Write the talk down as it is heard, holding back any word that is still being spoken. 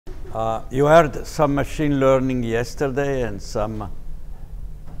You heard some machine learning yesterday and some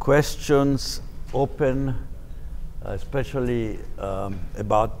questions open, especially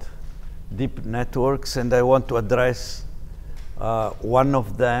about deep networks, and I want to address one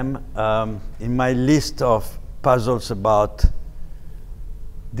of them. In my list of puzzles about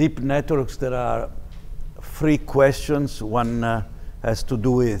deep networks, there are 3 questions. One has to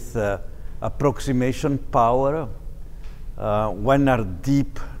do with approximation power. When are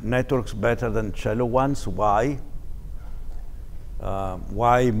deep networks better than shallow ones? Why?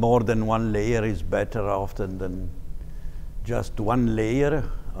 Why more than one layer is better often than just one layer?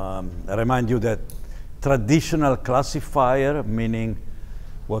 I remind you that traditional classifier, meaning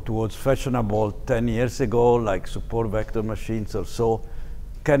what was fashionable 10 years ago, like support vector machines or so,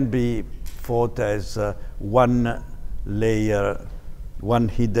 can be thought as one layer, one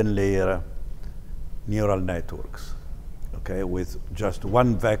hidden layer neural networks. Okay, with just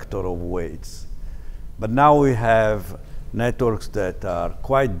one vector of weights. But now we have networks that are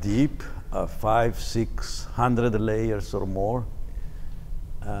quite deep, 500, 600 layers or more.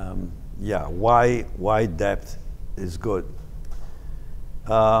 Yeah, why depth is good.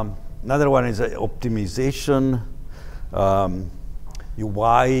 Another one is optimization.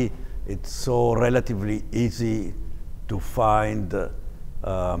 Why it's so relatively easy to find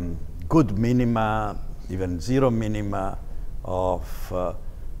good minima, even zero minima of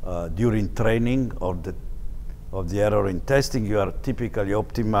during training of the error in testing. You are typically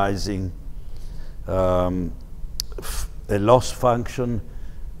optimizing a loss function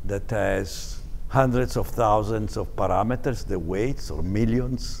that has hundreds of thousands of parameters, the weights, or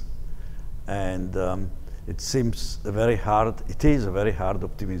millions, and it seems very hard. It is a very hard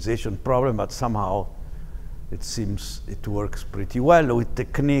optimization problem, but somehow it seems it works pretty well with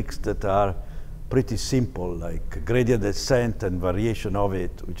techniques that are pretty simple, like gradient descent and variation of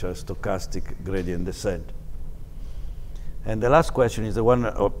it, which are stochastic gradient descent. And the last question is the one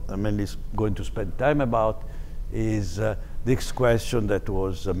I'm mainly going to spend time about, is this question that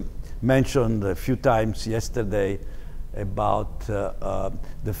was mentioned a few times yesterday about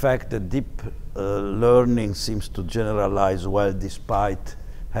the fact that deep learning seems to generalize well despite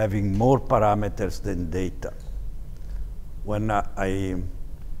having more parameters than data. When I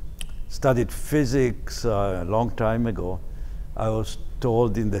studied physics a long time ago, I was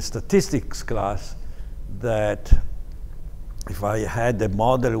told in the statistics class that if I had a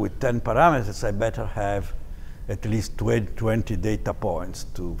model with 10 parameters, I better have at least 20 data points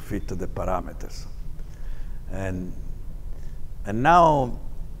to fit the parameters. And now,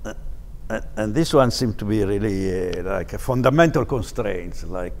 and this one seemed to be really like a fundamental constraint,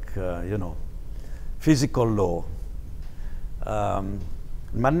 like, you know, physical law.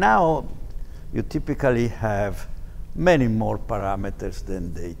 But now you typically have many more parameters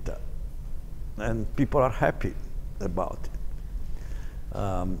than data, and people are happy about it.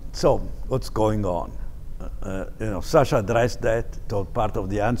 So what's going on? You know, Sasha addressed that, told part of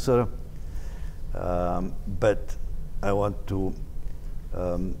the answer, but I want to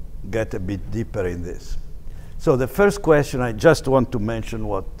get a bit deeper in this. So the first question, I just want to mention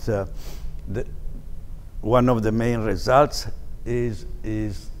what one of the main results is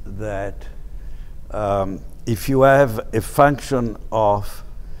that if you have a function of,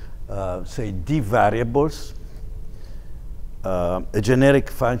 say, d variables, a generic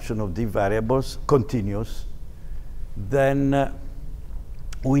function of d variables, continuous, then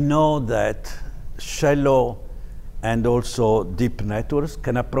we know that shallow and also deep networks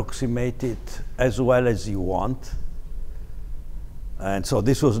can approximate it as well as you want. And so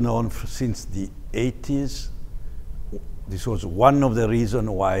this was known since the 80s. This was one of the reasons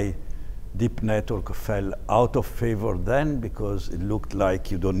why deep network fell out of favor then, because it looked like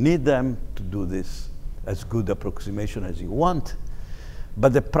you don't need them to do this as good approximation as you want.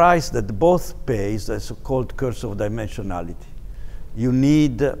 But the price that both pay is the so-called curse of dimensionality. You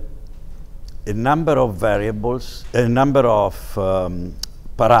need a number of variables, a number of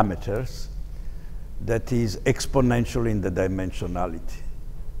parameters that is exponential in the dimensionality.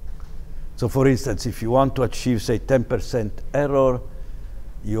 So for instance, if you want to achieve, say, 10% error,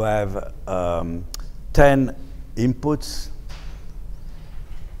 you have 10 inputs,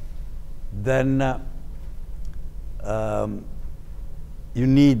 then you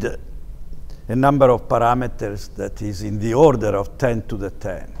need a number of parameters that is in the order of 10 to the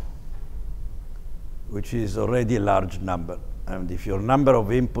 10, which is already a large number. And if your number of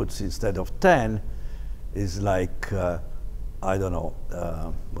inputs instead of 10 is like, I don't know,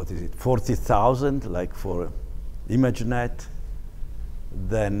 what is it, 40,000, like for ImageNet,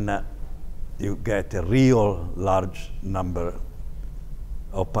 then you get a real large number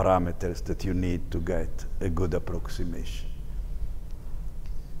of parameters that you need to get a good approximation.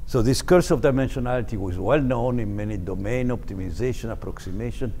 So this curse of dimensionality was well known in many domain optimization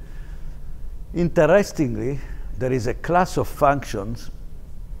approximation. Interestingly, there is a class of functions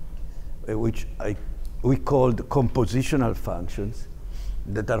which we called compositional functions,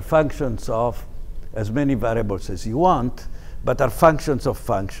 that are functions of as many variables as you want, but are functions of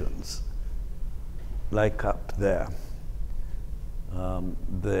functions, like up there.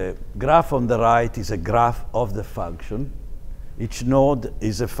 The graph on the right is a graph of the function. Each node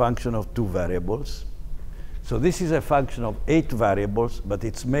is a function of 2 variables. So this is a function of 8 variables, but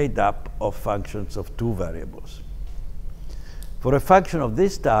it's made up of functions of 2 variables. For a function of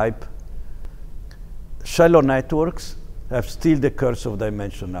this type, shallow networks have still the curse of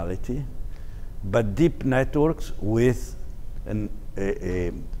dimensionality, but deep networks with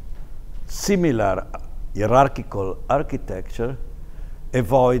a similar hierarchical architecture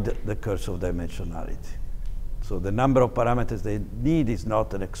avoid the curse of dimensionality. So the number of parameters they need is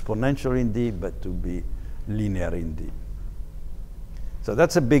not an exponential in D, but to be linear in D. So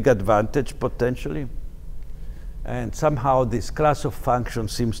that's a big advantage potentially. And somehow this class of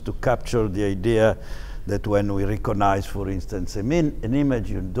functions seems to capture the idea that when we recognize, for instance, an image,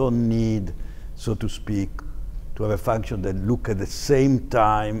 you don't need, so to speak, to have a function that look at the same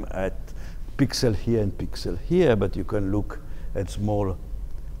time at pixel here and pixel here, but you can look at small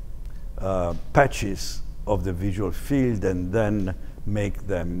patches of the visual field and then make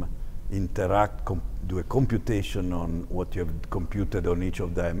them interact, do a computation on what you have computed on each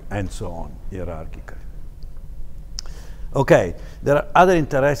of them, and so on, hierarchically. Okay, there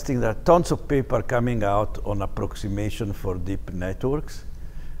are tons of paper coming out on approximation for deep networks,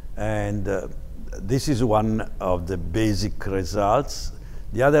 and this is one of the basic results.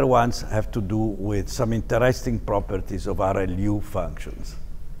 The other ones have to do with some interesting properties of RLU functions.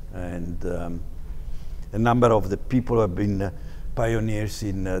 And a number of the people who have been pioneers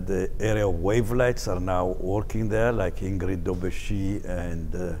in the area of wavelets are now working there, like Ingrid Dobeschi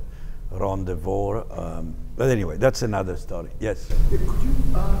and Ron DeVore. But anyway, that's another story. Yes? Could you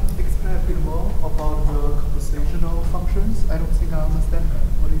explain a bit more about the compositional functions? I don't think I understand that.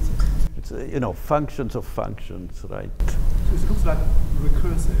 What is it? It's, you know, functions of functions, right? So it looks like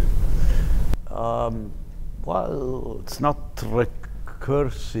recursive. Well, it's not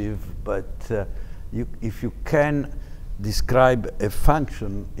recursive, but if you can describe a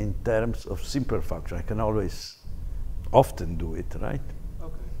function in terms of simpler function, I can often do it, right?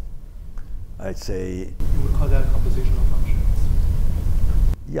 Okay. I'd say... You would call that compositional functions?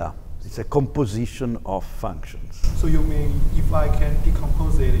 Yeah, it's a composition of functions. So you mean if I can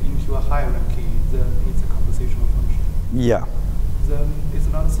decompose it into a hierarchy, then it's a compositional function? Yeah. Then it's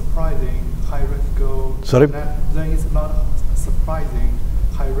not surprising hierarchical... Sorry? Then it's not surprising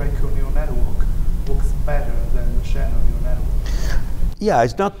hierarchical neural network works better than the channel neural network. Yeah,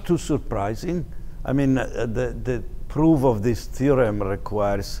 it's not too surprising. I mean, the proof of this theorem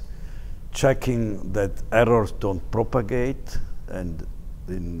requires checking that errors don't propagate and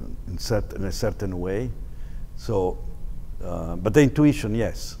in a certain way. So, but the intuition,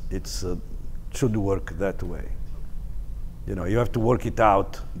 yes, it's should work that way. You know, you have to work it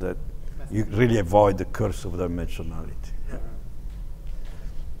out that you really avoid the curse of dimensionality.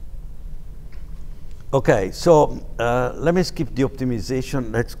 Okay, so let me skip the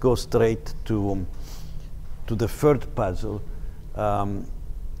optimization. Let's go straight to the third puzzle.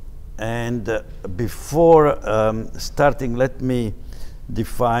 And before starting, let me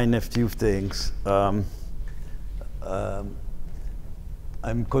define a few things. I'm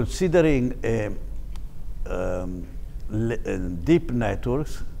considering deep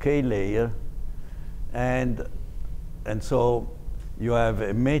networks, k-layer, and so you have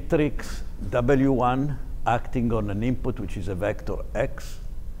a matrix W1 acting on an input which is a vector x,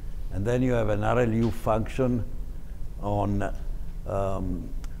 and then you have an RLU function on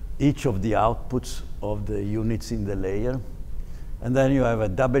each of the outputs of the units in the layer, and then you have a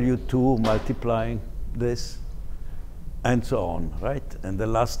W2 multiplying this, and so on, right? And the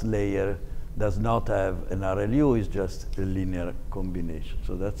last layer does not have an RLU, it's just a linear combination.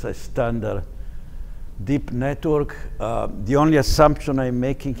 So that's a standard deep network. The only assumption I'm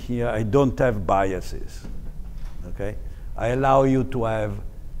making here, I don't have biases, okay? I allow you to have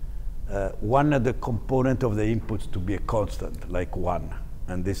one of the component of the inputs to be a constant, like 1,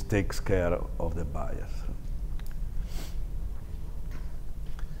 and this takes care of the bias.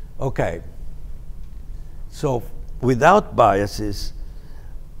 Okay, so without biases,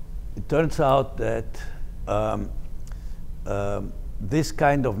 it turns out that this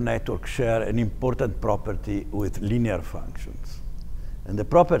kind of network share an important property with linear functions. And the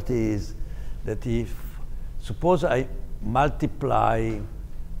property is that if, suppose I multiply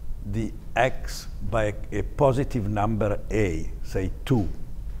the x by a positive number a, say 2,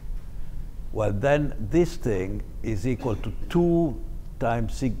 well then this thing is equal to 2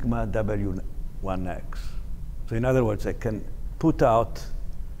 times sigma w1x. So in other words, I can put out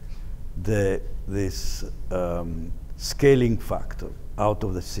this scaling factor out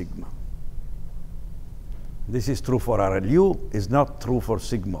of the sigma. This is true for RLU, is not true for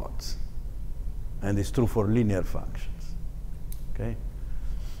sigmoids, and it's true for linear functions. Okay?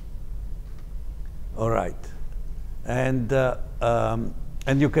 All right. And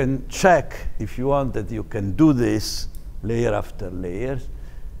you can check, if you want, that you can do this layer after layer.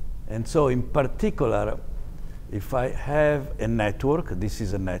 And so in particular, if I have a network, this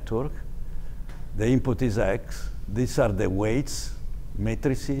is a network, the input is x, these are the weights,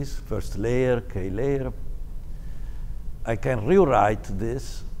 matrices, first layer, k layer. I can rewrite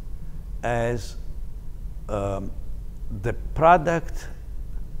this as the product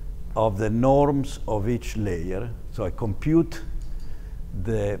of the norms of each layer. So I compute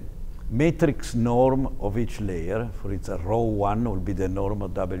the matrix norm of each layer. For instance, row 1 will be the norm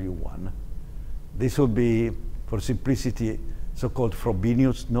of W1. This will be, for simplicity, so-called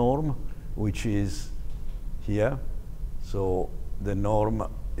Frobenius norm, which is here. So the norm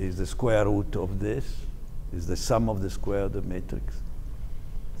is the square root of this, is the sum of the square of the matrix.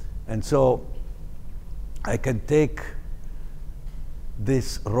 And so I can take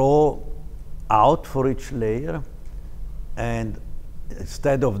this row out for each layer, and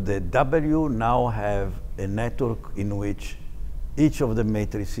instead of the W, now have a network in which each of the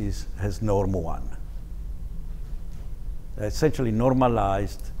matrices has norm 1. I essentially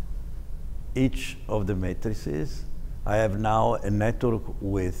normalized each of the matrices. I have now a network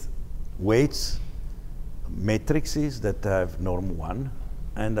with weights, matrices that have norm 1,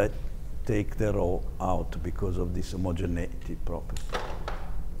 and I take the row out because of this homogeneity property.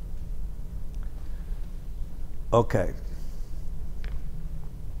 Okay.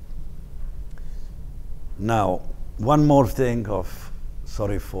 Now, one more thing of,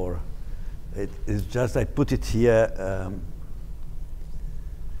 sorry for, it is just I put it here.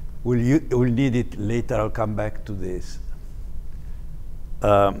 We'll need it later, I'll come back to this.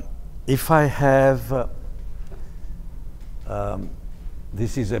 If I have,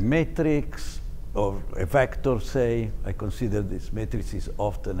 this is a matrix or a vector, say, I consider this matrices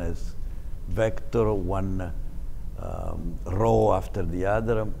often as vector, one row after the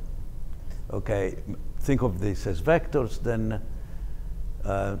other. Okay, think of this as vectors, then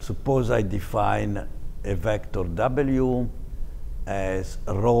suppose I define a vector W as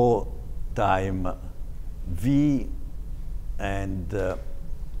row time V, and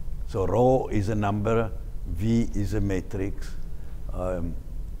so row is a number, V is a matrix.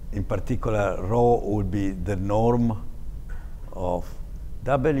 In particular, row would be the norm of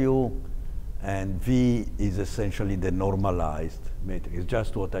W, and V is essentially the normalized matrix. It's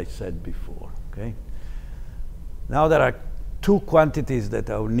just what I said before, okay? Now there are two quantities that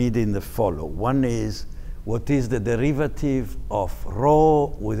I will need in the follow. One is what is the derivative of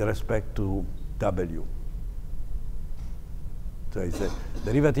rho with respect to W. So it's the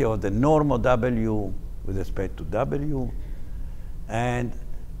derivative of the norm of W with respect to W, and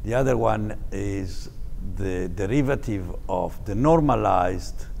the other one is the derivative of the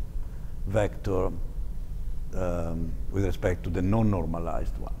normalized vector with respect to the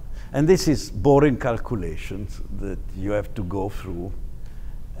non-normalized one. And this is boring calculations that you have to go through,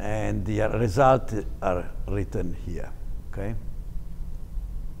 and the results are written here, okay?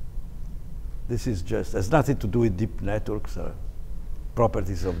 This is just, has nothing to do with deep networks or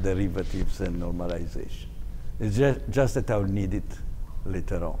properties of derivatives and normalization. It's just that I'll need it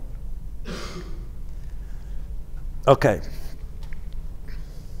later on. Okay.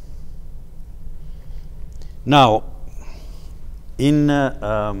 Now, in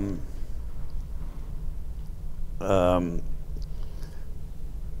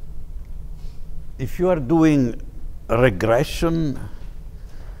if you are doing regression,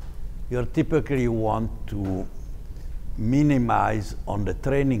 you typically want to minimize on the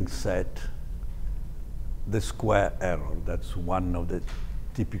training set the square error. That's one of the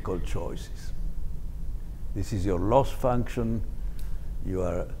typical choices. This is your loss function. You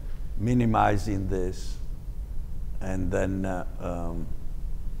are minimizing this, and then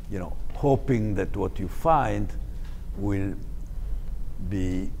you know, hoping that what you find will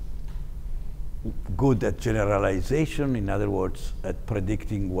be good at generalization, in other words, at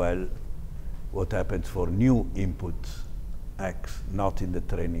predicting well what happens for new inputs x, not in the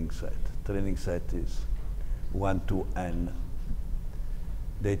training set. Training set is 1 to n.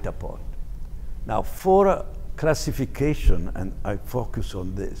 data point. Now, for classification, and I focus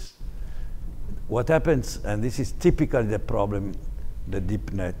on this, what happens, and this is typically the problem the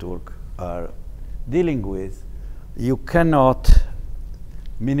deep network are dealing with, you cannot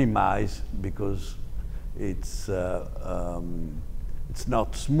minimize because it's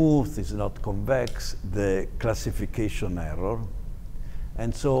not smooth, it's not convex, the classification error.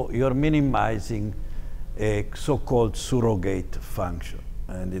 And so you're minimizing a so-called surrogate function.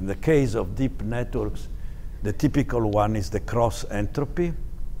 And in the case of deep networks, the typical one is the cross entropy,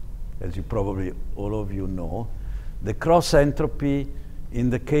 as you probably all of you know. The cross entropy in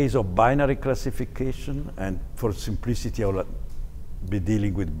the case of binary classification, and for simplicity I'll be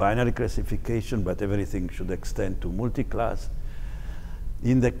dealing with binary classification, but everything should extend to multiclass.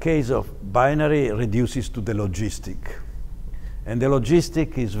 In the case of binary, reduces to the logistic. And the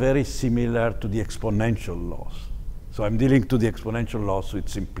logistic is very similar to the exponential loss. So I'm dealing to the exponential loss with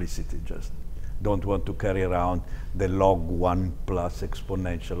simplicity, just don't want to carry around the log 1 plus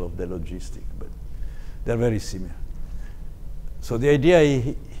exponential of the logistic, but they're very similar. So the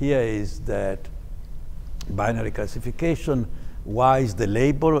idea here is that binary classification, Y is the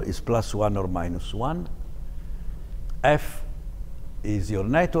label, is +1 or -1. F is your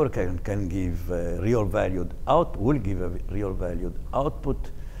network and can give real valued out, will give a real valued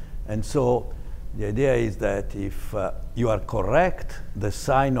output. And so the idea is that if you are correct, the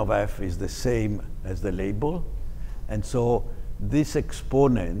sign of F is the same as the label. And so this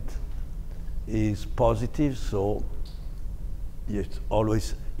exponent is positive, so yes,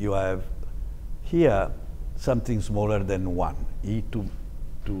 always you have here something smaller than 1, e to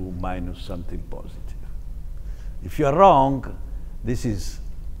minus something positive. If you are wrong, this is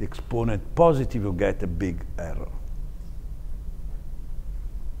the exponent positive, you get a big error,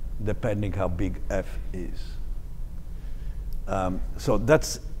 depending how big F is. So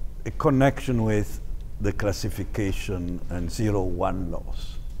that's a connection with the classification and 0-1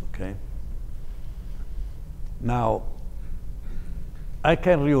 loss, okay? Now, I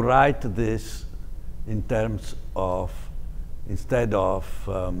can rewrite this in terms of, instead of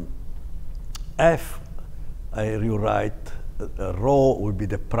F, I rewrite rho will be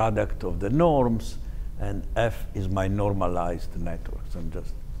the product of the norms, and F is my normalized network. So I'm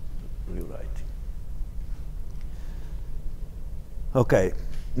just rewriting. Okay,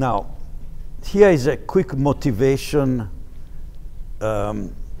 now, here is a quick motivation,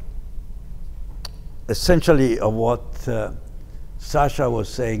 essentially of what Sasha was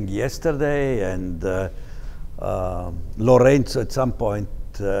saying yesterday, and Lorenzo at some point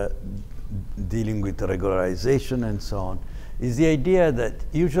dealing with regularization and so on, is the idea that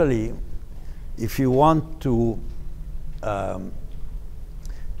usually if you want to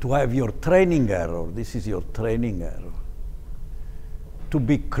have your training error, this is your training error, to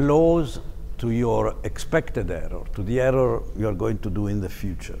be close to your expected error, to the error you are going to do in the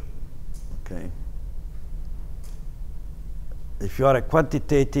future, okay? If you are a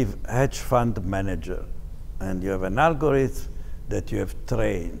quantitative hedge fund manager and you have an algorithm that you have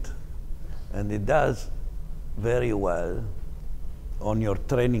trained, and it does very well on your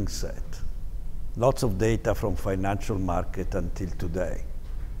training set, lots of data from financial market until today.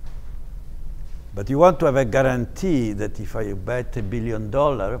 But you want to have a guarantee that if I bet $1 billion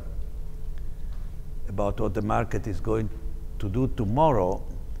about what the market is going to do tomorrow,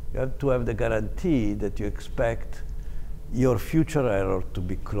 you have to have the guarantee that you expect your future error to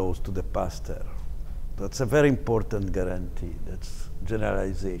be close to the past error. That's a very important guarantee. That's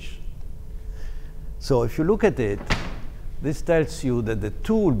generalization. So if you look at it, this tells you that the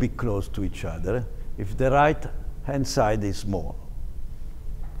two will be close to each other if the right-hand side is small.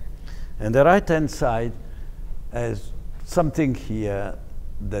 And the right-hand side has something here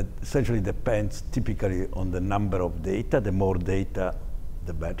that essentially depends typically on the number of data. The more data,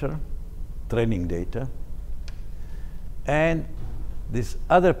 the better, training data. And this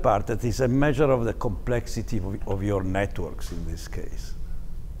other part that is a measure of the complexity of your networks in this case.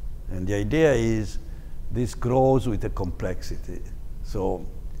 And the idea is this grows with the complexity. So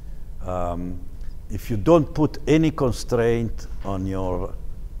if you don't put any constraint on your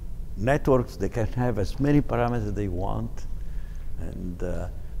networks, they can have as many parameters they want, and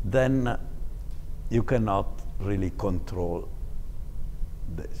then you cannot really control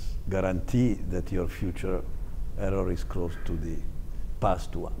this. Guarantee that your future error is close to the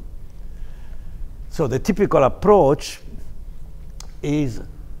past one. So the typical approach is,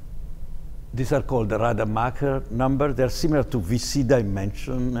 these are called the Rademacher number. They're similar to VC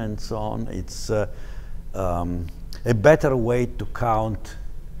dimension and so on. It's a better way to count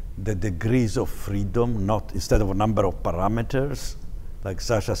the degrees of freedom, not instead of a number of parameters, like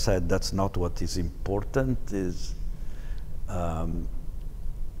Sasha said, that's not what is important. Is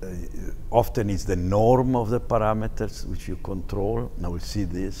often is the norm of the parameters which you control. Now we'll see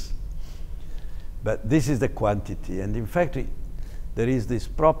this. But this is the quantity. And in fact, there is this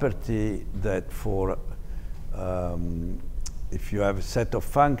property that for, if you have a set of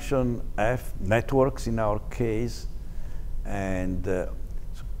function f, networks in our case, and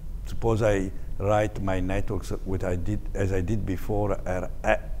suppose I write my networks what I did, as I did before,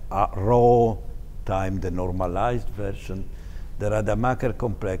 rho times the normalized version, the Rademacher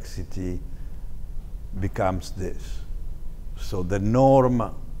complexity becomes this. So the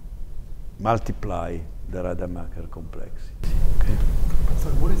norm multiply the Rademacher complexity. Okay. So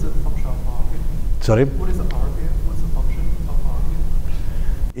what is the function of R here? Sorry? What is the R here? What's the function of R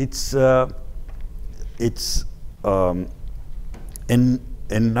here? It's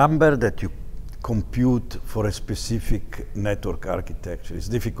a number that you compute for a specific network architecture. It's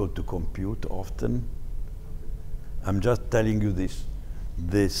difficult to compute often. I'm just telling you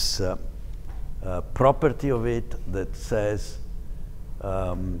this property of it that says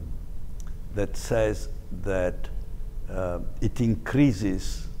that it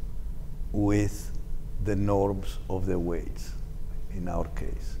increases with the norms of the weights in our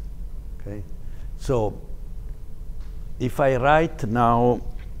case. Okay, so if I write now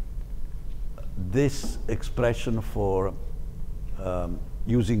this expression for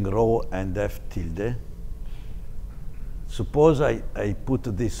using rho and f tilde, suppose I put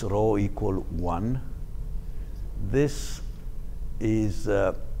this rho equal 1. This is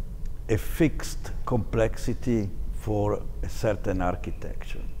a fixed complexity for a certain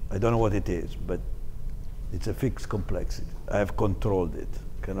architecture. I don't know what it is, but it's a fixed complexity. I have controlled it,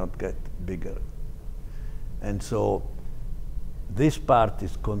 cannot get bigger. And so this part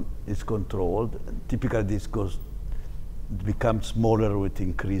is controlled. Typically this becomes smaller with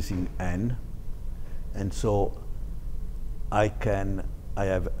increasing n. And so I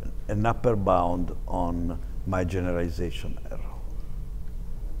have an upper bound on my generalization error.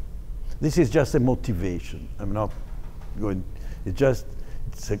 This is just a motivation. I'm not going, it's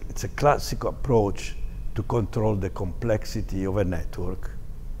a classic approach to control the complexity of a network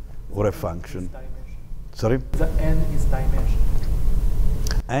or a function. Sorry? The n is dimension.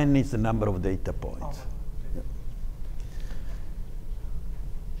 N is the number of data points. Oh. Yeah.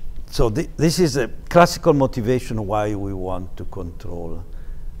 So this is a classical motivation why we want to control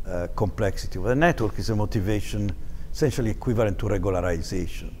complexity of a network. Is a motivation essentially equivalent to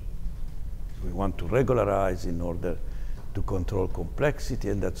regularization. We want to regularize in order to control complexity,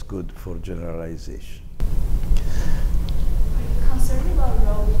 and that's good for generalization. Are you concerned about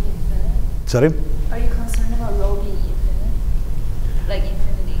rho being infinite? Sorry? Are you concerned about rho being infinite? Like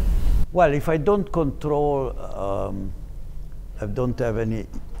infinity? Well, if I don't control, I don't have any,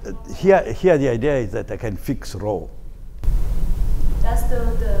 here the idea is that I can fix rho. That's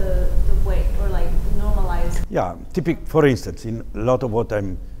the weight, or like the normalized. Yeah, for instance, in a lot of what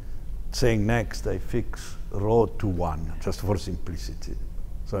I'm saying next, I fix rho to 1, just for simplicity.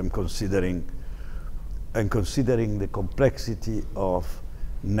 So I'm considering the complexity of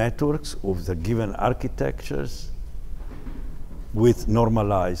networks of the given architectures with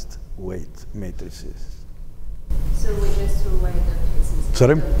normalized weight matrices. So we just throw away the cases.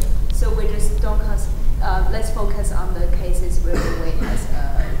 Sorry? So we just don't let's focus on the cases where the weight has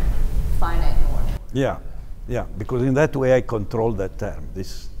a finite norm. Yeah, yeah, because in that way I control that term.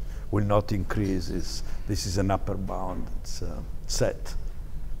 This will not increase. This is an upper bound. It's set.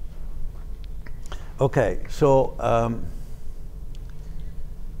 Okay, so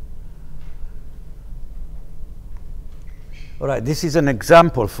all right, this is an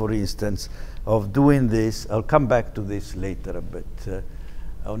example, for instance, of doing this. I'll come back to this later, but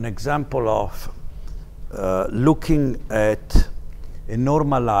an example of looking at a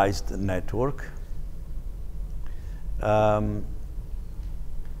normalized network.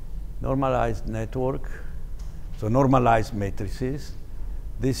 Normalized network, so normalized matrices.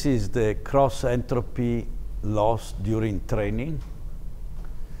 This is the cross entropy loss during training,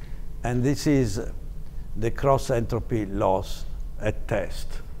 and this is the cross entropy loss at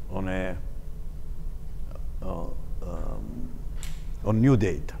test on new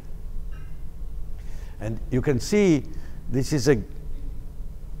data. And you can see this is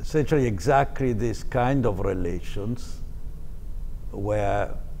essentially exactly this kind of relations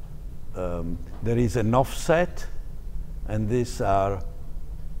where there is an offset, and these are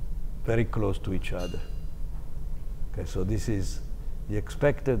very close to each other. Okay, so this is the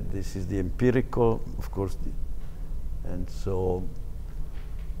expected, this is the empirical, of course, and so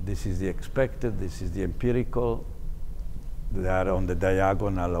this is the expected, this is the empirical, they are on the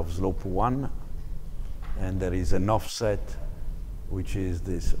diagonal of slope 1, and there is an offset, which is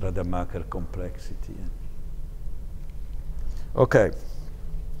this Rademacher complexity. Okay.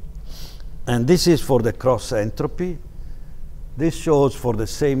 And this is for the cross entropy. This shows for the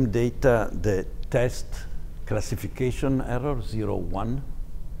same data the test classification error, 0, 1.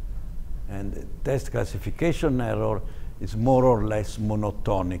 And the test classification error is more or less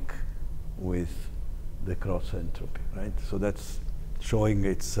monotonic with the cross entropy, right? So that's showing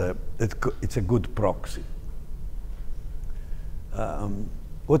it's a good proxy.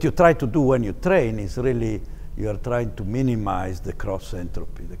 What you try to do when you train is really you are trying to minimize the cross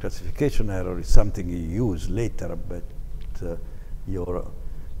entropy. The classification error is something you use later, but your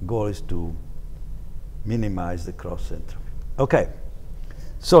goal is to minimize the cross entropy. Okay,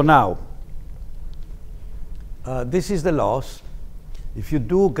 so now this is the loss. If you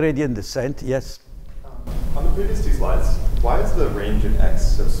do gradient descent, yes? On the previous two slides, why is the range in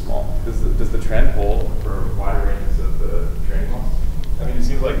X so small? Does the trend hold for wider ranges of the training loss? I mean, it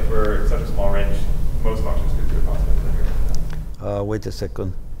seems like for such a small range, most functions could be approximately linear. Wait a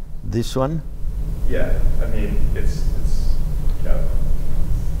second. This one? Yeah, I mean, it's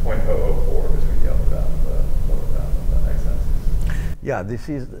 0.004 between the upper bound and the lower bound of the x-axis. Yeah, this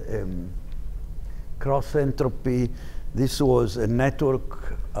is cross entropy. This was a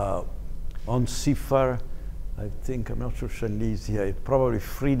network on CIFAR. I think, I'm not sure Shanli is here, probably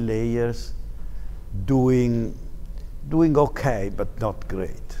 3 layers doing okay, but not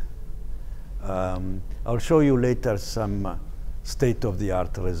great. I'll show you later some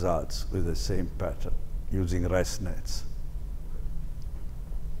state-of-the-art results with the same pattern using REST nets.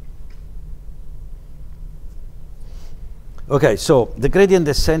 Okay, so the gradient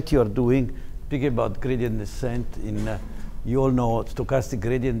descent you are doing, speaking about gradient descent, you all know stochastic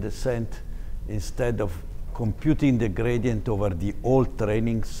gradient descent, instead of computing the gradient over the whole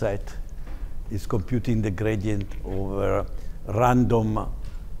training set, is computing the gradient over random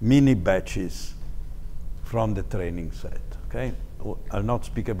mini batches from the training set, okay? I'll not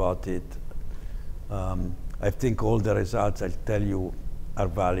speak about it. I think all the results I'll tell you are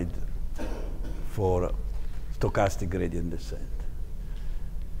valid for stochastic gradient descent.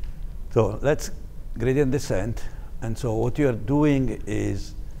 So let's gradient descent. And so what you're doing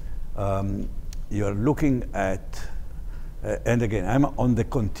is you're looking at, and again, I'm on the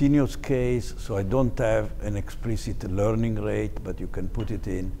continuous case, so I don't have an explicit learning rate, but you can put it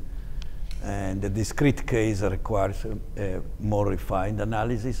in. And the discrete case requires a more refined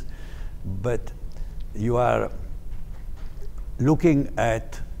analysis. But you are looking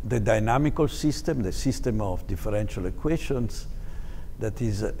at the dynamical system, the system of differential equations, that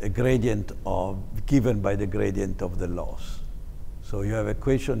is a gradient given by the gradient of the loss. So you have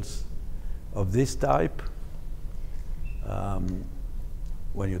equations of this type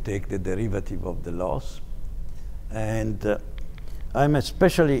when you take the derivative of the loss. And I'm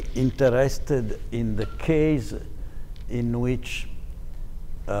especially interested in the case in which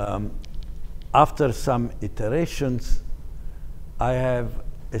after some iterations, I have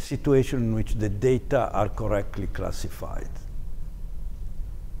a situation in which the data are correctly classified.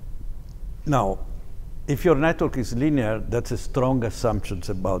 Now, if your network is linear, that's a strong assumption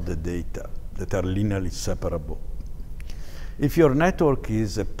about the data that are linearly separable. If your network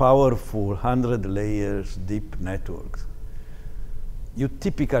is a powerful 100 layers deep network, you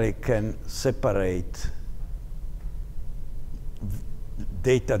typically can separate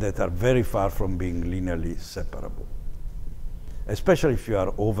data that are very far from being linearly separable, especially if you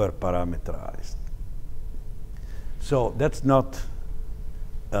are over-parameterized. So that's not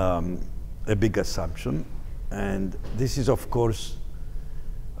a big assumption. And this is, of course,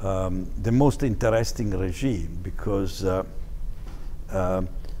 the most interesting regime because,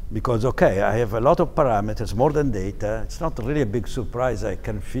 okay, I have a lot of parameters, more than data. It's not really a big surprise I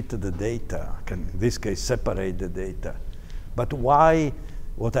can fit the data. I can, in this case, separate the data. But why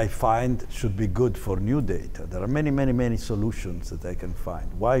what I find should be good for new data? There are many, many, many solutions that I can find.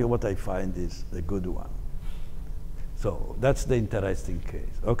 Why what I find is the good one? So that's the interesting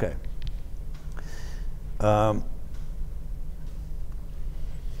case. Okay.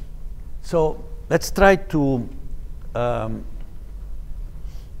 So let's try to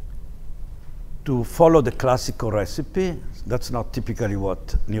follow the classical recipe. That's not typically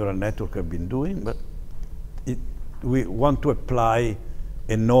what neural networks have been doing, but we want to apply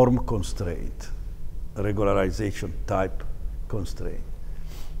a norm constraint, a regularization type constraint.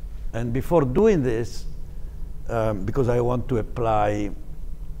 And before doing this, because I want to apply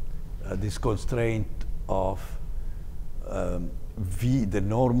this constraint of V, the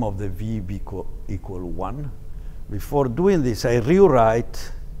norm of the V equal 1, before doing this, I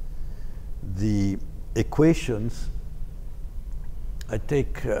rewrite the equations. I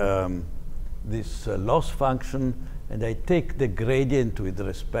take this loss function, and I take the gradient with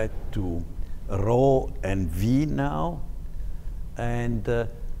respect to rho and v now. And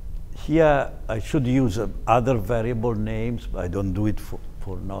here I should use other variable names, but I don't do it for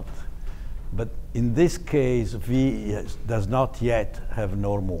not. But in this case, v does not yet have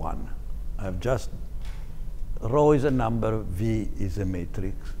norm 1. I've just, rho is a number, v is a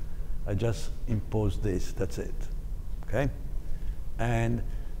matrix. I just impose this, that's it, okay? And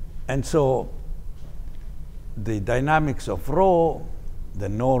so the dynamics of rho, the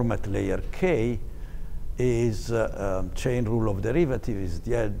norm at layer k, is chain rule of derivative is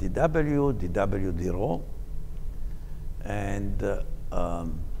dl dw, dw d rho, and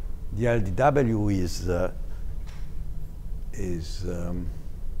dl dw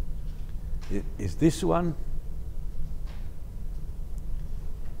is this one,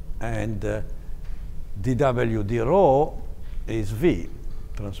 and dw d rho is v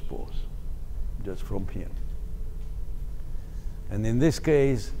transpose, just from here. And in this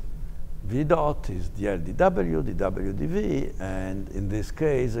case, v dot is dl dw, dw dv, and in this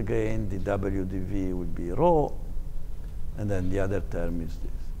case, again, dw dv would be rho, and then the other term is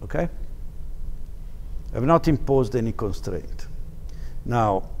this, okay? I've not imposed any constraint.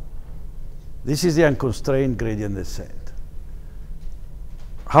 Now, this is the unconstrained gradient descent.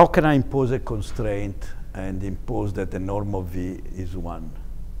 How can I impose a constraint and impose that the norm of v is 1?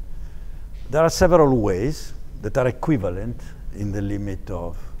 There are several ways that are equivalent in the limit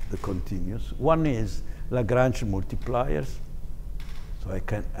of the continuous. One is Lagrange multipliers. So I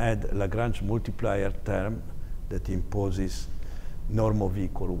can add a Lagrange multiplier term that imposes norm of v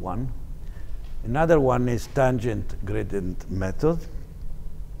equal 1. Another one is tangent gradient method.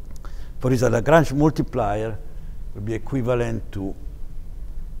 For instance, a Lagrange multiplier would be equivalent to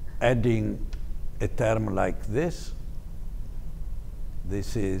adding a term like this.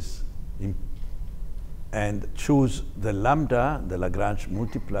 This is, and choose the lambda, the Lagrange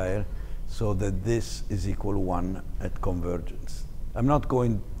multiplier, so that this is equal 1 at convergence. I'm not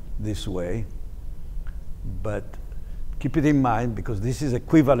going this way, but keep it in mind because this is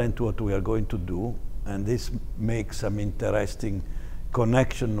equivalent to what we are going to do, and this makes some interesting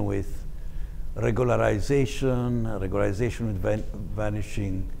connection with regularization with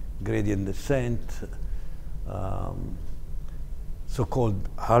vanishing gradient descent,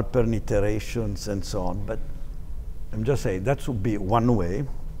 so-called Halpern iterations and so on. But I'm just saying that would be one way.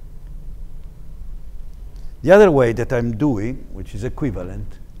 The other way that I'm doing, which is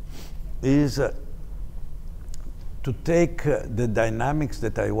equivalent, is to take the dynamics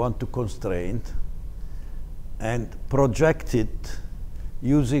that I want to constrain and project it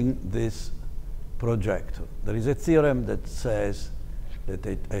using this projector. There is a theorem that says that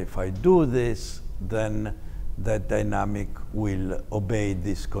if I do this, then that dynamic will obey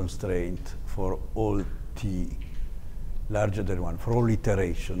this constraint for all t larger than 1, for all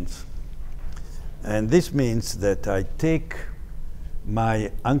iterations. And this means that I take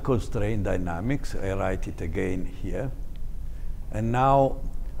my unconstrained dynamics, I write it again here, and now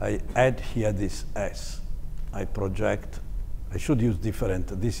I add here this S. I project, I should use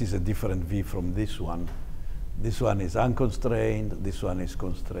different, this is a different V from this one. This one is unconstrained, this one is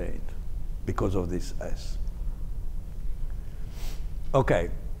constrained because of this S. Okay.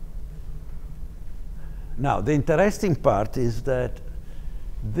 Now, the interesting part is that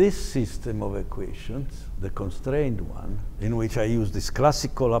this system of equations, the constrained one, in which I use this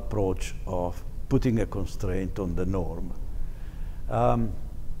classical approach of putting a constraint on the norm,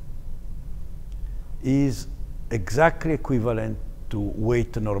 is exactly equivalent to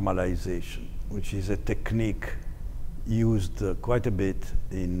weight normalization, which is a technique used quite a bit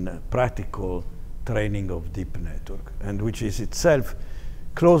in practical training of deep network, and which is itself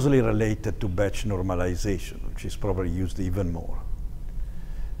closely related to batch normalization, which is probably used even more.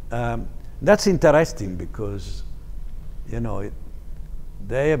 That's interesting because, you know,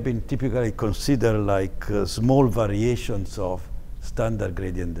 they have been typically considered like small variations of standard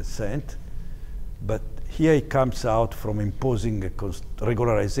gradient descent, but here it comes out from imposing a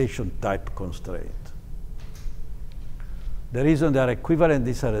regularization type constraint. The reason they are equivalent,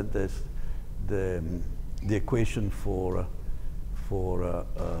 these are the equation for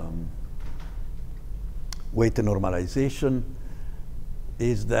weight normalization,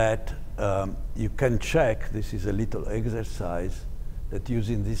 is that you can check, this is a little exercise, that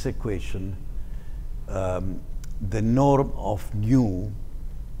using this equation, the norm of nu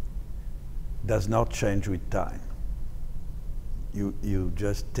does not change with time. You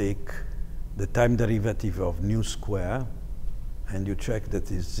just take the time derivative of nu square, and you check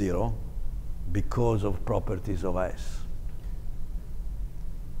that is 0 because of properties of S.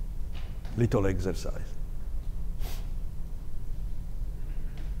 Little exercise.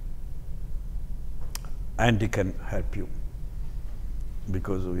 Andy can help you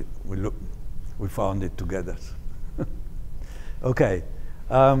because we found it together. Okay.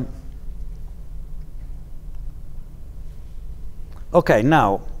 Okay,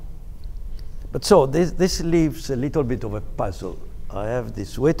 now, but so this leaves a little bit of a puzzle. I have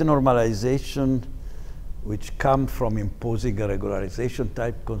this weight normalization which come from imposing a regularization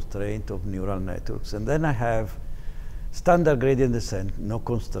type constraint of neural networks. And then I have standard gradient descent, no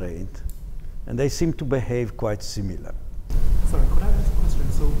constraint. And they seem to behave quite similar. Sorry, could I ask a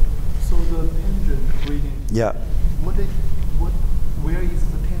question? So the tangent gradient. Yeah. Where is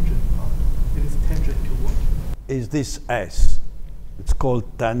the tangent part? It is tangent to what? Is this S? It's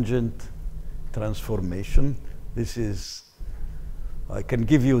called tangent transformation. This is, I can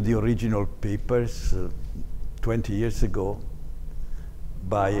give you the original papers 20 years ago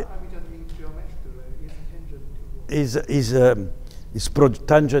by. I just mean geometrically, is tangent to what? Is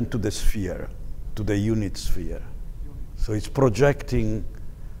tangent to the sphere, to the unit sphere. So it's projecting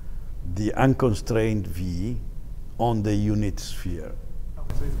the unconstrained V on the unit sphere.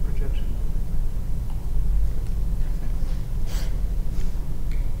 Okay, so it's a projection.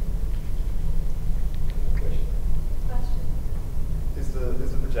 Is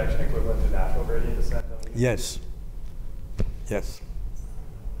the projection equivalent to natural gradient descent? Yes. Yes.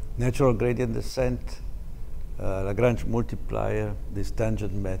 Natural gradient descent, Lagrange multiplier, these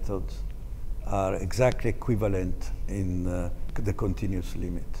tangent methods are exactly equivalent in the continuous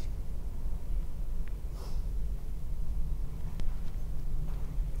limit.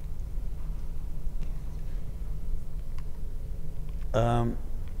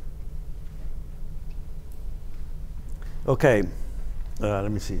 Okay,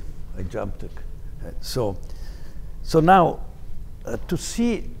 let me see. I jumped ahead. So now to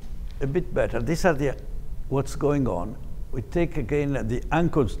see a bit better, these are what's going on. We take again the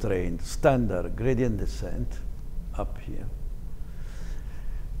unconstrained standard gradient descent up here.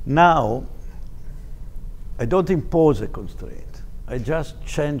 Now, I don't impose a constraint. I just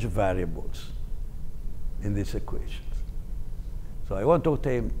change variables in these equations. So I want to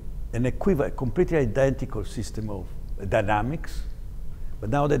obtain an equivalent, completely identical system of dynamics, but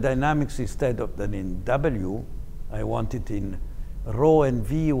now the dynamics, instead of than in W, I want it in rho and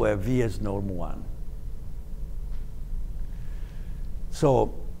V, where V is norm 1.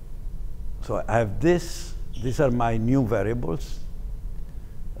 So I have this. These are my new variables,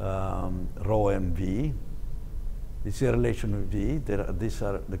 rho and V. This is a relation with V. These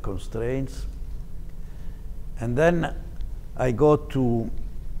are the constraints. And then I go to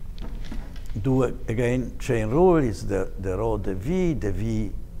do again chain rule is the rho, the V,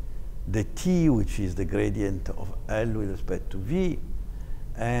 the T, which is the gradient of L with respect to V,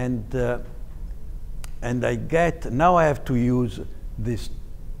 and I get, now I have to use these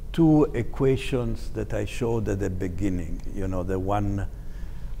two equations that I showed at the beginning, you know, the one,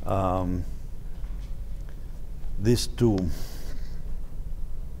 these two.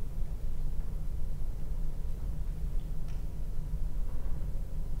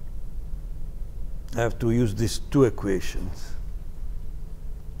 I have to use these two equations.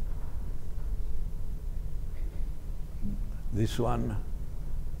 This one,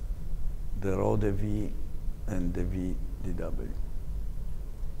 the rho, the V, and the V dW.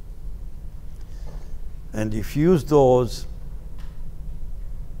 And if you use those,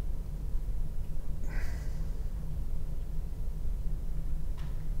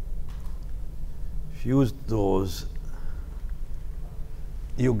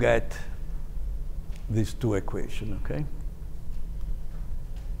 you get these two equations, okay?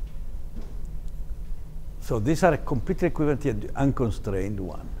 So these are completely equivalent to the unconstrained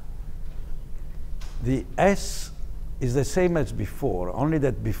one. The S is the same as before, only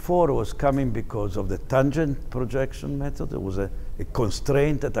that before was coming because of the tangent projection method. There was a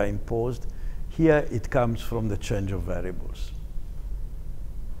constraint that I imposed. Here it comes from the change of variables.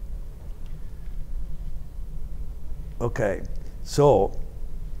 Okay, so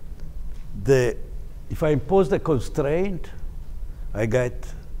if I impose the constraint, I get,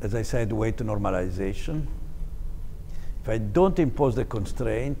 as I said, weight normalization. If I don't impose the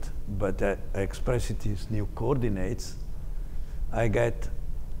constraint, but I express it as new coordinates, I get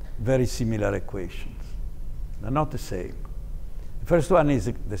very similar equations. They're not the same. The first one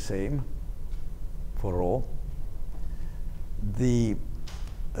is the same for rho. This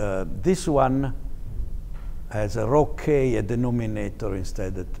one has a rho k, a denominator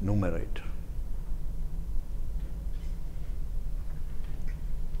instead of numerator.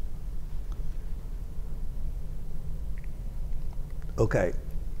 Okay,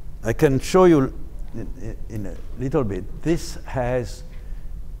 I can show you in a little bit. This has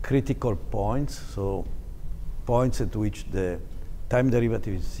critical points, so points at which the time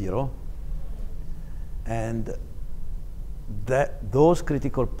derivative is 0, and those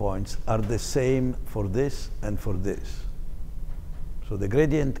critical points are the same for this and for this. So the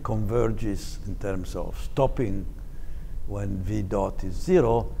gradient converges in terms of stopping when v dot is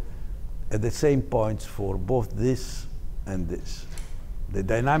 0 at the same points for both this and this. The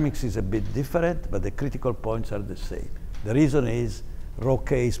dynamics is a bit different, but the critical points are the same. The reason is rho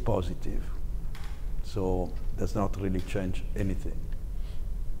k is positive, so does not really change anything.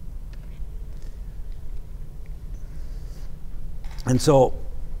 And so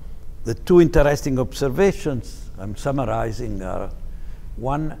the two interesting observations I'm summarizing are,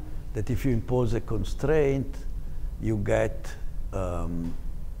 one, that if you impose a constraint, you get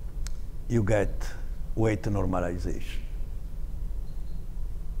weight normalization.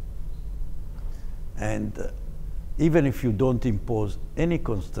 And even if you don't impose any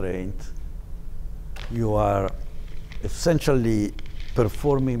constraint, you are essentially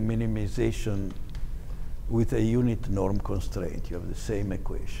performing minimization with a unit norm constraint. You have the same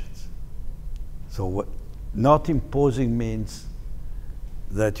equations. So not imposing means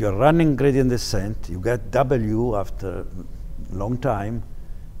that you're running gradient descent, you get W after a long time,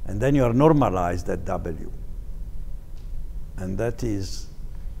 and then you are normalized at W. And that is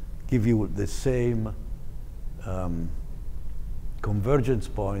give you the same convergence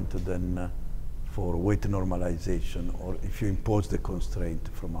point than for weight normalization, or if you impose the constraint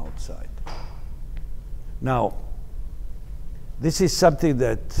from outside. Now, this is something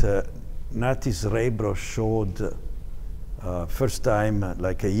that Natis Rebro showed first time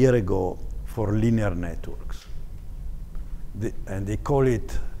like a year ago for linear networks. And they call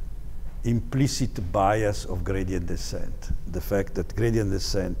it implicit bias of gradient descent. The fact that gradient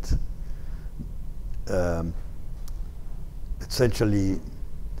descent essentially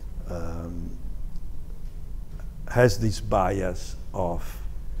has this bias of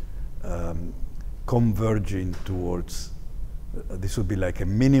converging towards, this would be like a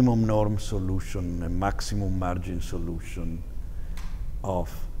minimum norm solution, a maximum margin solution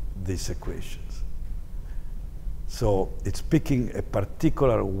of these equations. So it's picking a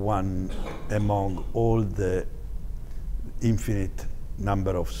particular one among all the infinite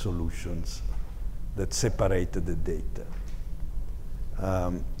number of solutions that separated the data.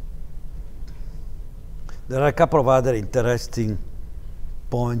 There are a couple of other interesting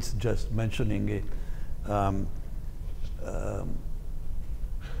points, just mentioning it.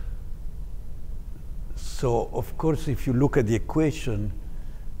 So, of course, if you look at the equation,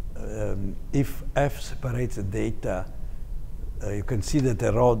 if f separates the data, you can see that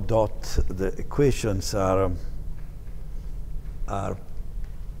the rho dot, the equations have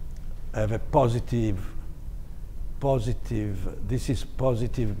a positive, this is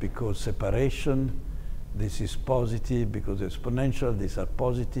positive because separation, this is positive because exponential, these are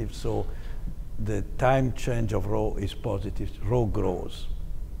positive, so the time change of rho is positive, rho grows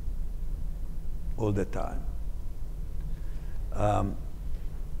all the time.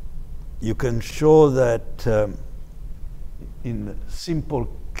 You can show that in simple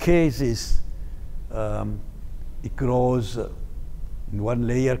cases, it grows in one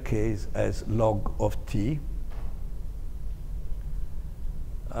layer case as log of t.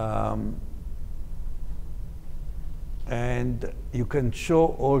 And you can show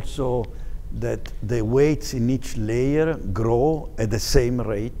also that the weights in each layer grow at the same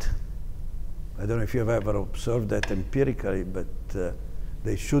rate. I don't know if you've ever observed that empirically, but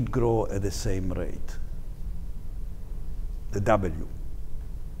they should grow at the same rate, the W.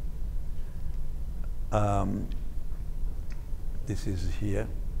 This is here.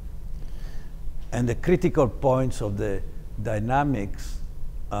 And the critical points of the dynamics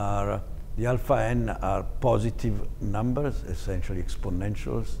are, the alpha n are positive numbers, essentially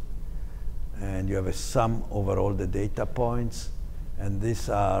exponentials, and you have a sum over all the data points, and these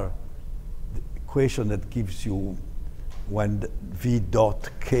are the equation that gives you when the v dot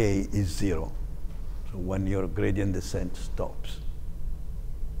k is 0, so when your gradient descent stops.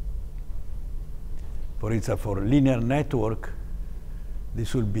 For instance, for a linear network,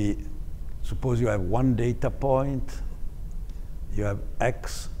 this will be, suppose you have one data point, you have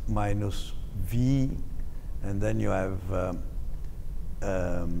x minus v, and then you have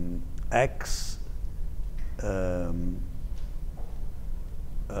x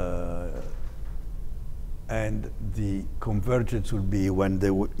and the convergence will be when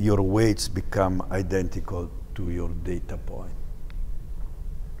your weights become identical to your data point.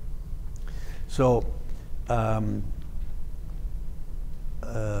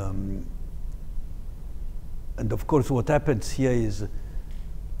 And of course, what happens here is,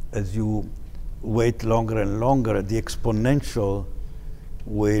 as you wait longer and longer, the exponential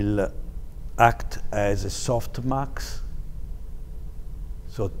will act as a softmax.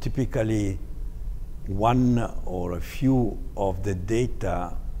 So typically, one or a few of the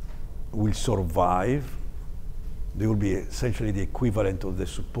data will survive. They will be essentially the equivalent of the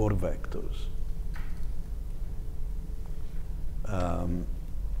support vectors.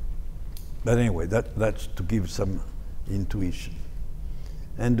 But anyway, that's to give some intuition.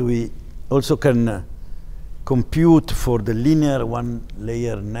 And we also can compute for the linear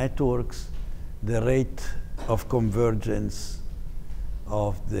one-layer networks the rate of convergence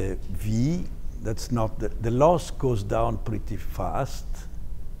of the V. That's not the loss goes down pretty fast,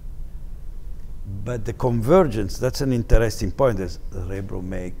 but the convergence, that's an interesting point as Rebro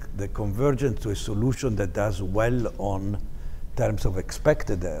make, the convergence to a solution that does well on terms of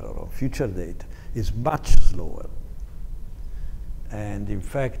expected error or future data is much slower. And in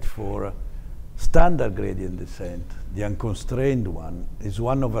fact, for standard gradient descent, the unconstrained one is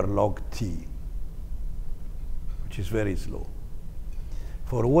 1 over log t, which is very slow.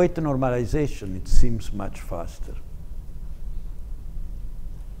 For weight normalization, it seems much faster.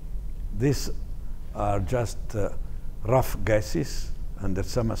 These are just rough guesses under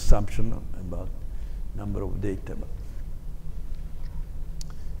some assumption about number of data.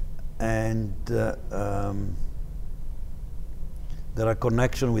 And there are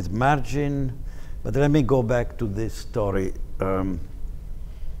connections with margin, but let me go back to this story.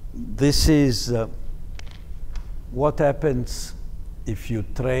 This is what happens if you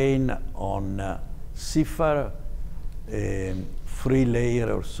train on CIFAR,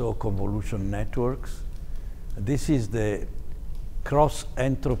 3-layer or so convolution networks. This is the cross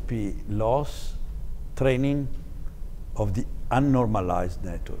entropy loss training of the unnormalized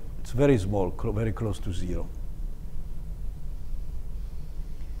network. It's very small, very close to 0.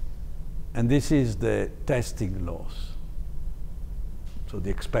 And this is the testing loss, so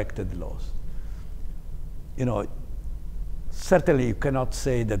the expected loss. You know, certainly you cannot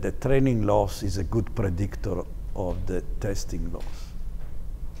say that the training loss is a good predictor of the testing loss.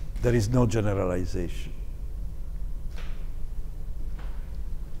 There is no generalization.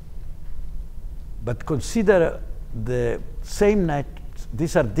 But consider the same net.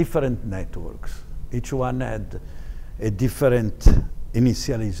 These are different networks. Each one had a different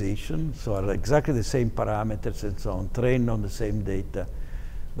initialization, so are exactly the same parameters and so on, trained on the same data.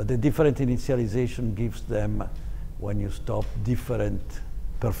 But the different initialization gives them, when you stop, different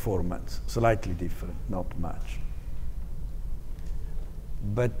performance, slightly different, not much.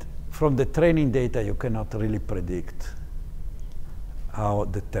 But from the training data, you cannot really predict how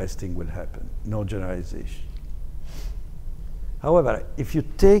the testing will happen, no generalization. However, if you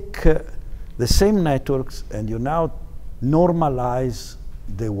take the same networks and you now normalize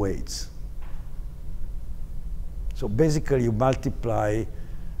the weights, so basically you multiply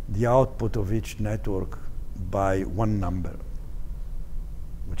the output of each network by one number,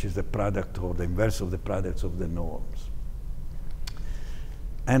 which is the product or the inverse of the products of the norms,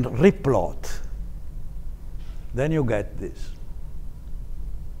 and replot, then you get this.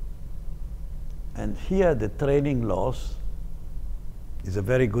 And here the training loss is a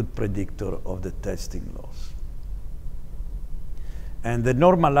very good predictor of the testing loss. And the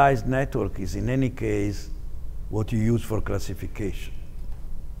normalized network is in any case what you use for classification,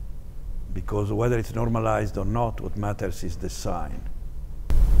 because whether it's normalized or not, what matters is the sign.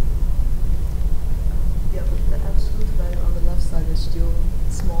 Yeah, but the absolute value on the left side is still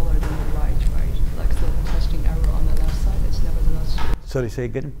smaller than the right? Like the testing error on the left side is nevertheless. Sorry, say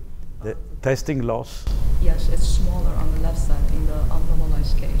again? The testing loss? Yes, it's smaller on the left side in the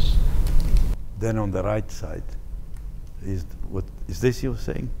unnormalized case. Then on the right side, is this you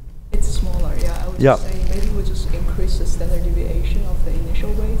saying? It's smaller, yeah. I would just say maybe we just increase the standard deviation of the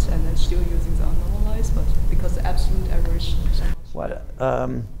initial weights and then still using the unnormalized, but because the absolute error is somehow. Well,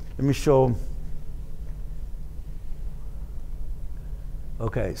 let me show.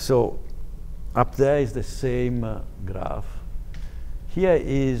 Okay, so up there is the same graph. Here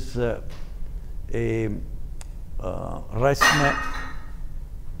is a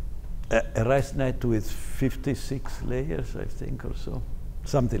ResNet with 56 layers, I think, or so,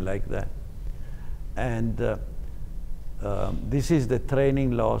 something like that. And this is the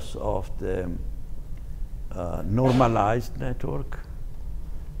training loss of the normalized network,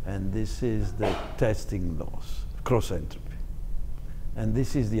 and this is the testing loss, cross entropy. And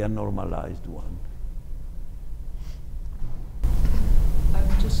this is the unnormalized one.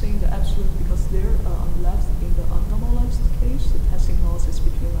 I'm just saying the absolute because there on the left, in the unnormalized case, the testing loss is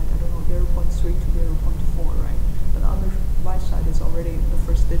between like, I don't know, 0.3 to 0.4, right? But on the right side is already, the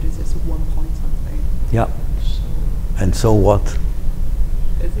first digit is 1 point something. Yeah. So And so what?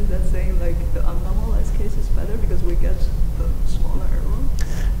 isn't that saying like the unnormalized case is better because we get the smaller error?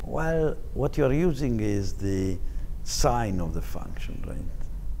 Well, what you're using is the sign of the function, right?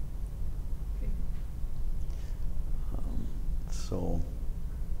 So,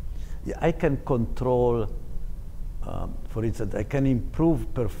 yeah, I can control, for instance, I can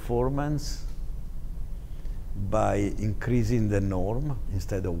improve performance by increasing the norm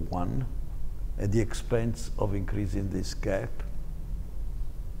instead of 1 at the expense of increasing this gap.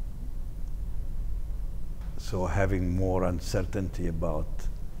 So having more uncertainty about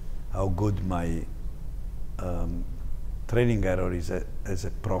how good my training error is as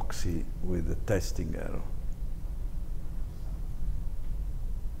a proxy with the testing error.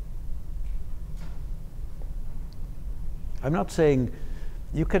 I'm not saying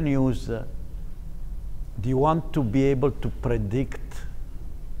you can use, do you want to be able to predict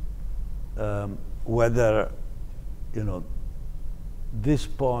whether, you know, this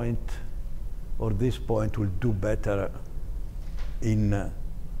point or this point will do better in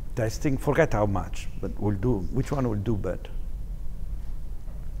testing? Forget how much, but will do, which one will do better?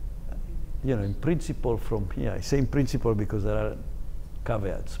 You know, in principle from here, I say in principle because there are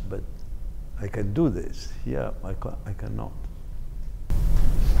caveats, but I can do this. Here, I cannot.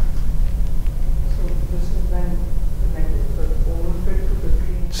 So this is when the networks are overfit to the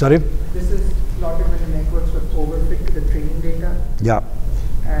training. Sorry? This is plotted when the networks were overfit to the training data. Yeah.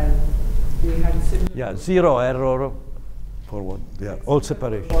 And they had similar. Yeah, zero error for what? Yeah, all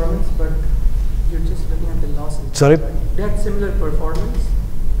separation. Performance, but you're just looking at the losses. Sorry? They had similar performance.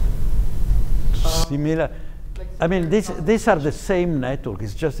 Similar. I mean, these are the same network.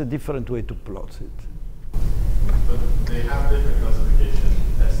 It's just a different way to plot it. But they have different classification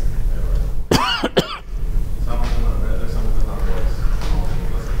tests, right? Some of them are better, some of them are worse.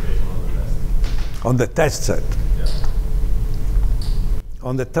 Classification on the test. On the test set. Yeah.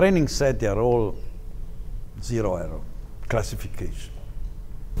 On the training set, they are all zero error classification.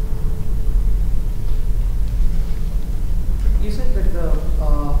 You said that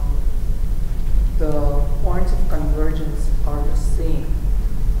the points of convergence are the same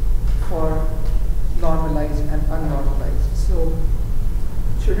for normalized and unnormalized. So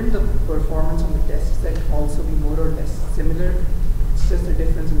shouldn't the performance on the test set also be more or less similar? It's just a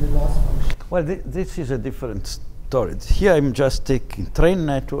difference in the loss function. Well, this is a different story. Here I'm just taking trained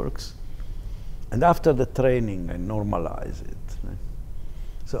networks, and after the training I normalize it. Right?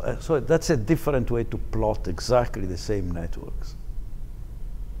 So that's a different way to plot exactly the same networks.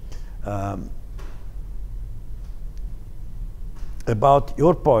 About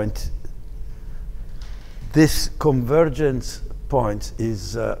your point, this convergence points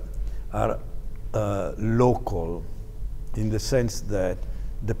are local in the sense that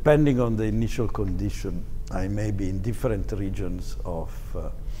depending on the initial condition, I may be in different regions of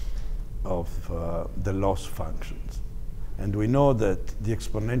the loss functions. And we know that the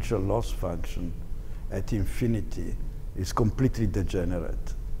exponential loss function at infinity is completely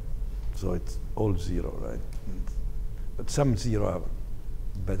degenerate. So it's all zero, right? But some zero are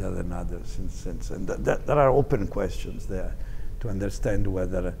better than others in a sense. And there are open questions there to understand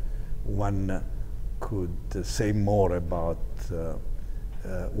whether one could say more about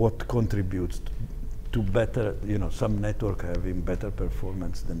what contributes to better, you know, some network having better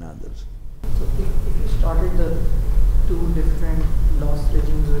performance than others. So if you started the two different loss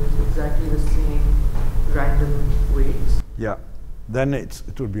regimes with exactly the same random weights, yeah, then it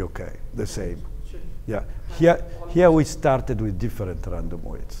will be okay, the same. should Yeah, here we started with different random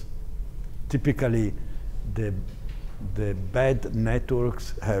weights. Typically, the bad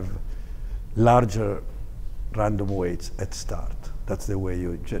networks have larger random weights at start. That's the way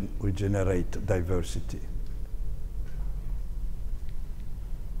we generate diversity.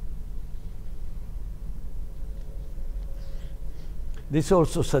 This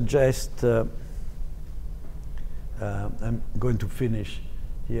also suggests, I'm going to finish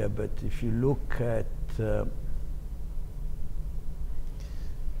here, but if you look at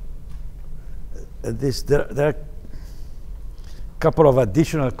this, there are a couple of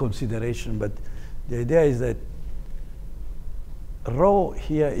additional considerations, but the idea is that rho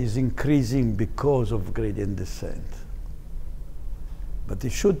here is increasing because of gradient descent. But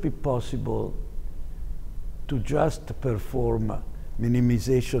it should be possible to just perform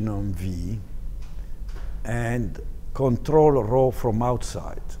minimization on V and control rho from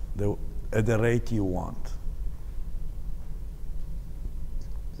outside at the rate you want.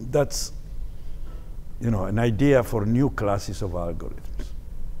 that's, you know, an idea for new classes of algorithms.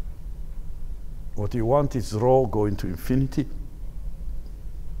 What you want is rho going to infinity,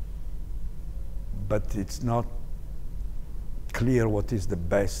 but it's not clear what is the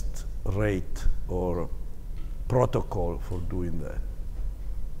best rate or protocol for doing that.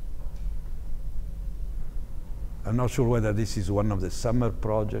 I'm not sure whether this is one of the summer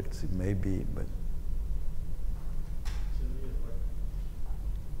projects. It may be, but.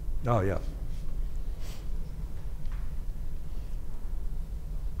 Oh, yeah.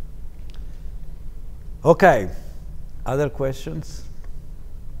 Okay. Other questions?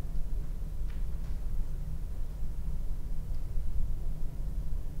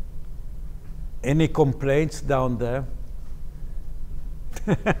 Any complaints down there?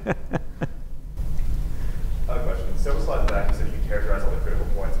 Another question. Several slides back, you said you could characterize all the critical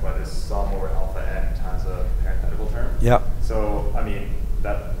points by this sum over alpha n times a parenthetical term. Yeah. So, I mean,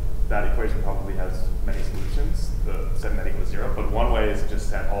 that equation probably has many solutions, the setting that equals 0, but one way is to just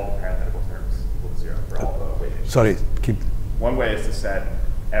set all the parenthetical terms equal to 0 for all the weightages. Sorry, keep. One way is to set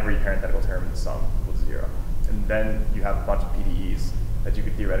every parenthetical term in the sum equal to 0. And then you have a bunch of PDEs that you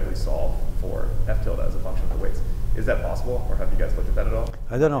could theoretically solve for f tilde as a function of the weights. Is that possible, or have you guys looked at that at all?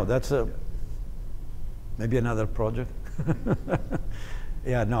 I don't know. That's maybe another project.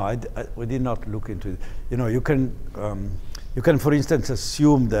 Yeah, no, we did not look into it. You know, you can, for instance,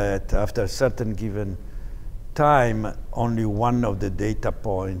 assume that after a certain given time, only one of the data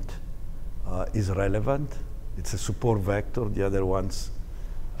point is relevant. It's a support vector. The other ones,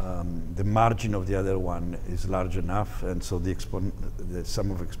 the margin of the other one is large enough, and so the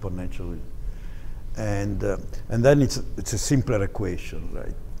sum of exponential. And then it's a simpler equation,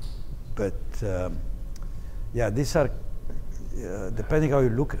 right? But yeah, these are depending how you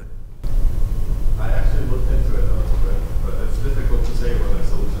look at it. I actually looked into it a little bit, but it's difficult to say whether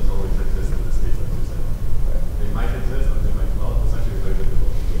solutions always exist in this case, like you said. Right? They might exist or they might not. It's actually very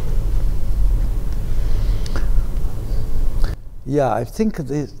difficult to do. Yeah, I think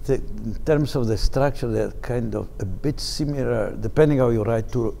in terms of the structure, they're kind of a bit similar, depending how you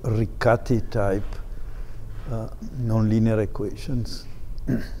write, to Riccati type nonlinear equations.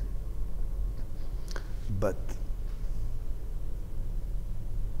 But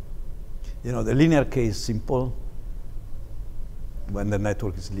you know, the linear case is simple when the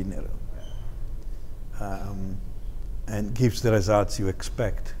network is linear, and gives the results you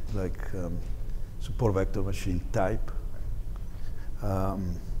expect, like support vector machine type.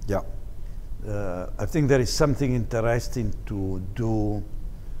 Yeah, I think there is something interesting to do,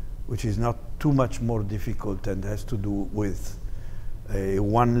 which is not too much more difficult and has to do with a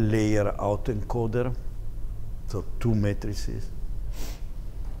one-layer autoencoder, so two matrices.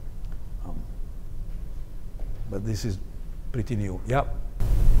 But this is pretty new. Yeah.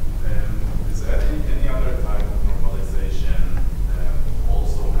 Is there any other type of normalization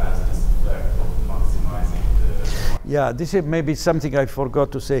also has this effect of maximizing the? Yeah, this is maybe something I forgot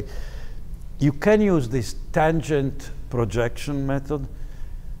to say. You can use this tangent projection method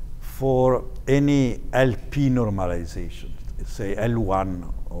for any LP normalization, say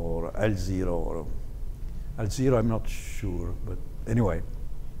L1 or L0 or L0, I'm not sure, but anyway.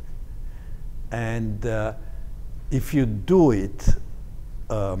 And if you do it,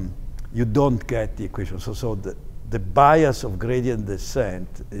 you don't get the equation. So the bias of gradient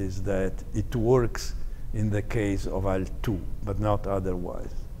descent is that it works in the case of L2, but not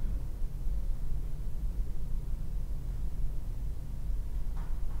otherwise.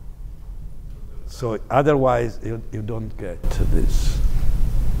 So otherwise, you don't get this.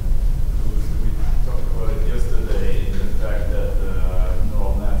 We talked about it yesterday, in the fact that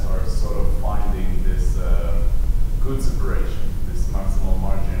neural nets are sort of finding this good separation, this maximal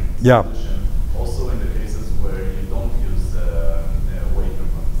margin solution. Also in the cases where you don't use weight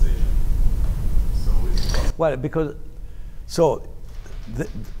compensation. So it's well, because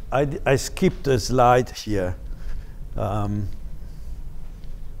I skipped a slide here,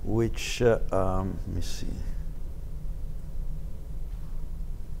 which let me see.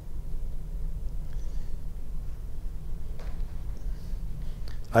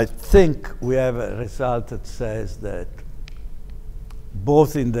 I think we have a result that says that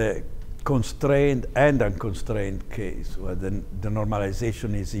both in the constrained and unconstrained case, where the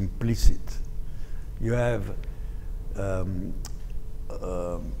normalization is implicit, you have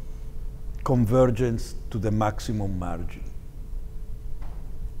convergence to the maximum margin.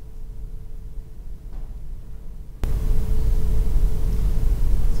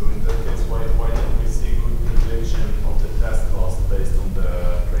 So in that case, why don't we see good prediction of the test loss based on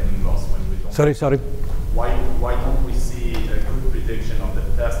the training loss when we don't? Sorry. Why don't we see a good prediction of the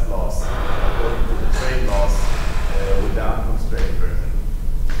test less loss according to the trained loss with the unconstrained version?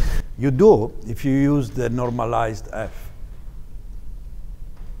 You do if you use the normalized F.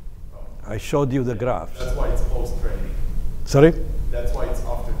 I showed you the graphs. That's why it's post-training. Sorry? That's why it's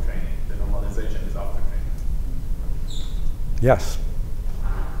after training. The normalization is after training. Yes.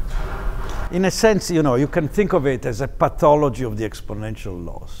 In a sense, you can think of it as a pathology of the exponential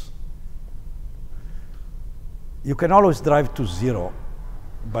loss. You can always drive to zero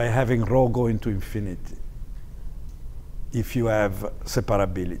by having rho go into infinity if you have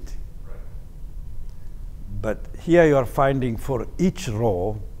separability. Right. But here you are finding for each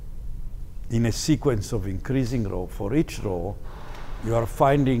row, in a sequence of increasing row, for each row, you are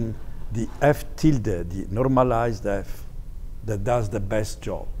finding the F tilde, the normalized F, that does the best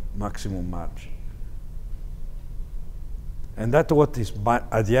job, maximum margin. And that's what is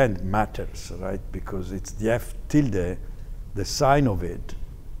at the end matters, right? Because it's the F tilde, the sign of it,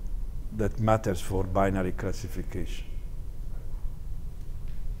 that matters for binary classification.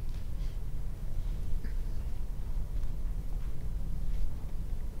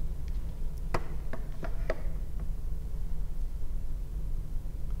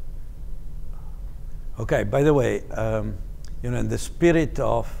 Okay, by the way, in the spirit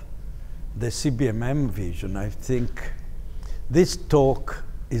of the CBMM vision, I think this talk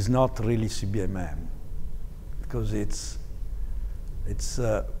is not really CBMM because it's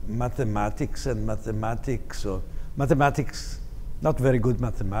mathematics and mathematics, or mathematics, not very good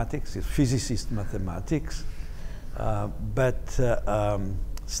mathematics, it's physicist mathematics, but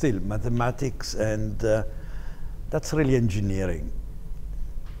still mathematics, and that's really engineering.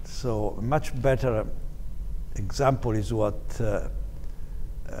 So a much better example is what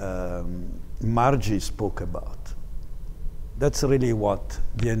Margie spoke about. That's really what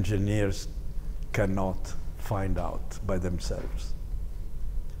the engineers cannot find out by themselves.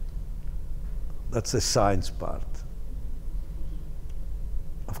 That's the science part.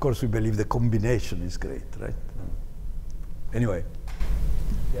 Of course, we believe the combination is great, right? Anyway.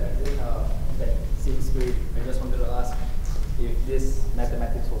 Yeah, that seems great. I just wanted to ask if this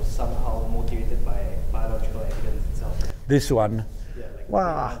mathematics was somehow motivated by biological evidence itself. This one? Yeah, like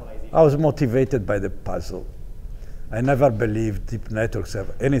Wow, I was motivated by the puzzle. I never believed deep networks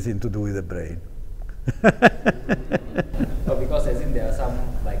have anything to do with the brain. But because as in there are some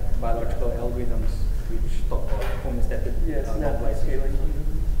like biological algorithms which talk about homeostatic normalization.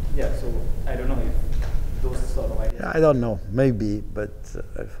 Yeah, so I don't know if those sort of ideas. I don't know, maybe, but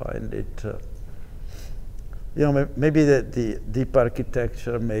I find it, maybe the deep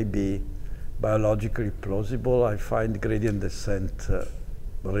architecture may be biologically plausible. I find gradient descent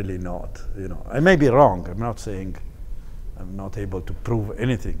really not. I may be wrong. I'm not saying I'm not able to prove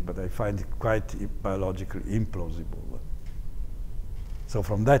anything, but I find it quite biologically implausible. So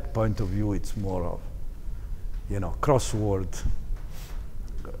from that point of view, it's more of, crossword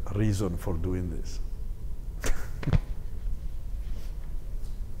reason for doing this.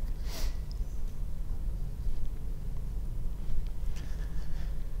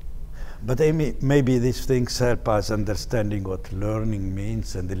 But maybe these things help us understanding what learning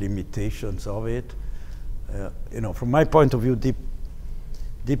means and the limitations of it. From my point of view,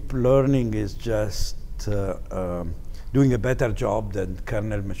 deep learning is just doing a better job than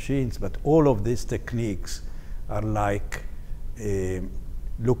kernel machines, but all of these techniques are like a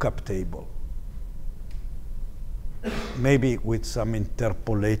lookup table. Maybe with some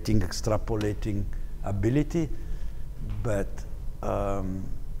interpolating, extrapolating ability, but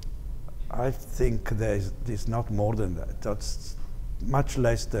I think there's not more than that. That's much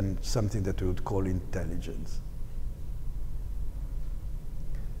less than something that we would call intelligence.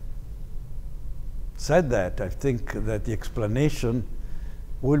 Said that, I think that the explanation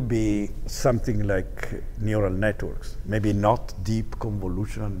will be something like neural networks. Maybe not deep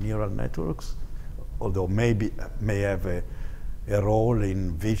convolutional neural networks, although may have a role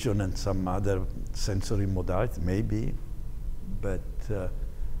in vision and some other sensory modality, maybe, but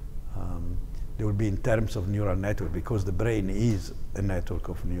they will be in terms of neural network because the brain is a network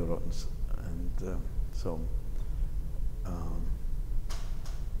of neurons, and so.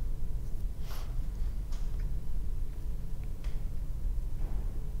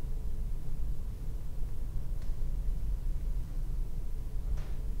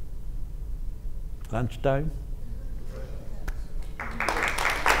 Lunchtime?